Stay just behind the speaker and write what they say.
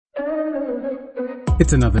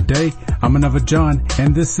It's another day. I'm Another John,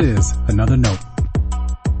 and this is Another Note.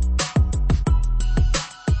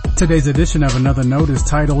 Today's edition of Another Note is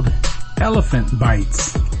titled Elephant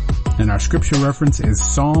Bites, and our scripture reference is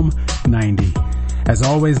Psalm 90. As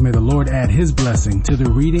always, may the Lord add His blessing to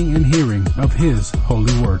the reading and hearing of His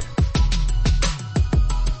holy word.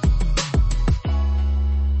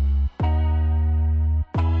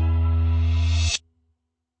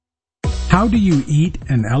 How do you eat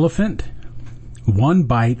an elephant? One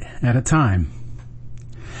bite at a time.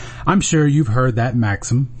 I'm sure you've heard that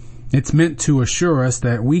maxim. It's meant to assure us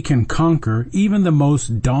that we can conquer even the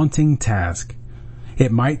most daunting task.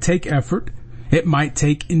 It might take effort, it might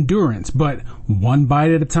take endurance, but one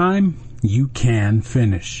bite at a time, you can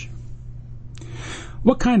finish.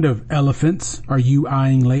 What kind of elephants are you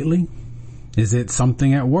eyeing lately? Is it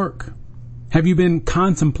something at work? Have you been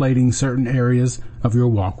contemplating certain areas of your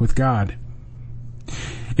walk with God?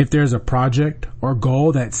 If there's a project or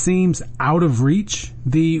goal that seems out of reach,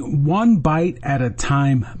 the one bite at a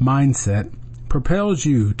time mindset propels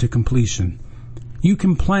you to completion. You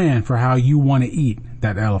can plan for how you want to eat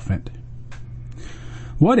that elephant.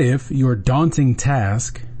 What if your daunting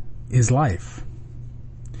task is life?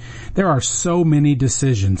 There are so many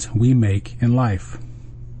decisions we make in life.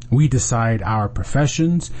 We decide our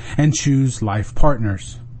professions and choose life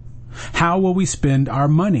partners. How will we spend our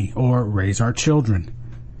money or raise our children?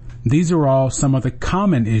 These are all some of the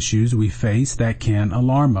common issues we face that can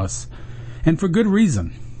alarm us, and for good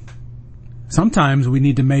reason. Sometimes we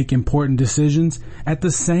need to make important decisions at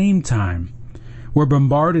the same time. We're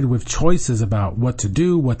bombarded with choices about what to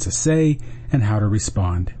do, what to say, and how to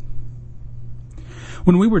respond.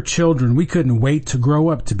 When we were children, we couldn't wait to grow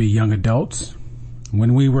up to be young adults.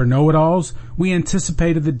 When we were know-it-alls, we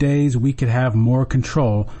anticipated the days we could have more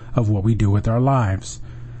control of what we do with our lives.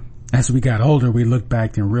 As we got older, we looked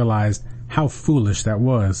back and realized how foolish that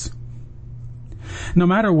was. No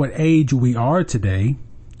matter what age we are today,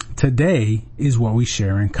 today is what we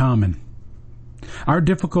share in common. Our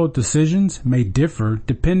difficult decisions may differ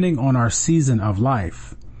depending on our season of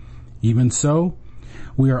life. Even so,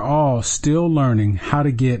 we are all still learning how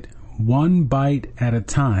to get one bite at a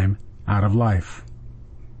time out of life.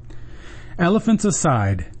 Elephants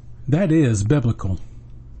aside, that is biblical.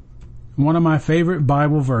 One of my favorite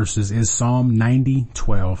Bible verses is Psalm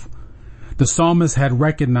 90:12. The psalmist had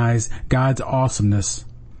recognized God's awesomeness.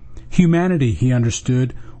 Humanity, he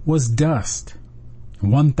understood, was dust.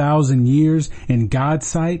 1,000 years in God's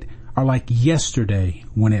sight are like yesterday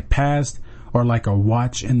when it passed, or like a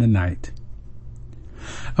watch in the night.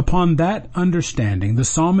 Upon that understanding, the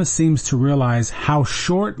psalmist seems to realize how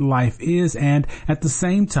short life is and, at the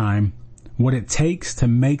same time, what it takes to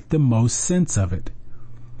make the most sense of it.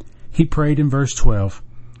 He prayed in verse 12,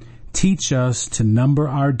 "Teach us to number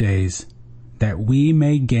our days, that we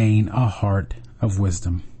may gain a heart of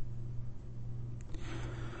wisdom."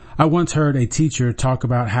 I once heard a teacher talk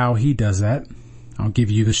about how he does that. I'll give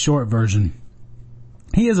you the short version.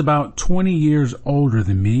 He is about 20 years older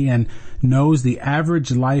than me and knows the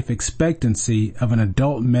average life expectancy of an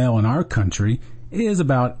adult male in our country is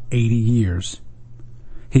about 80 years.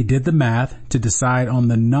 He did the math to decide on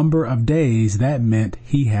the number of days that meant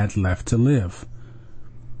he had left to live.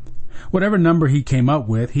 Whatever number he came up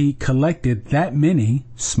with, he collected that many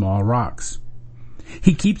small rocks.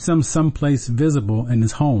 He keeps them someplace visible in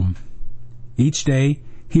his home. Each day,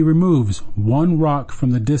 he removes one rock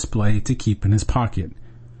from the display to keep in his pocket.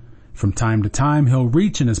 From time to time, he'll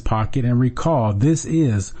reach in his pocket and recall this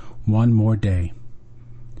is one more day.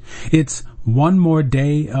 It's one more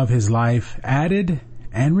day of his life added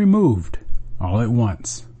and removed all at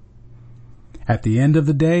once. At the end of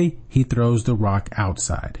the day, he throws the rock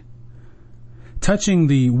outside. Touching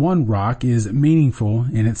the one rock is meaningful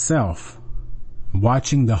in itself.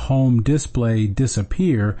 Watching the home display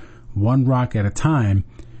disappear one rock at a time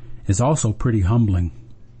is also pretty humbling.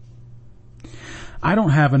 I don't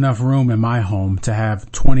have enough room in my home to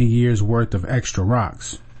have 20 years worth of extra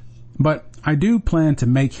rocks, but I do plan to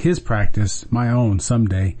make his practice my own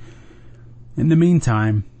someday. In the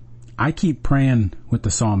meantime, I keep praying with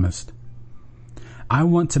the psalmist. I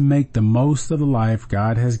want to make the most of the life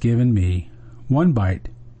God has given me, one bite,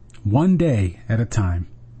 one day at a time.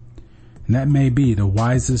 And that may be the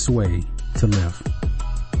wisest way to live.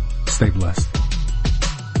 Stay blessed.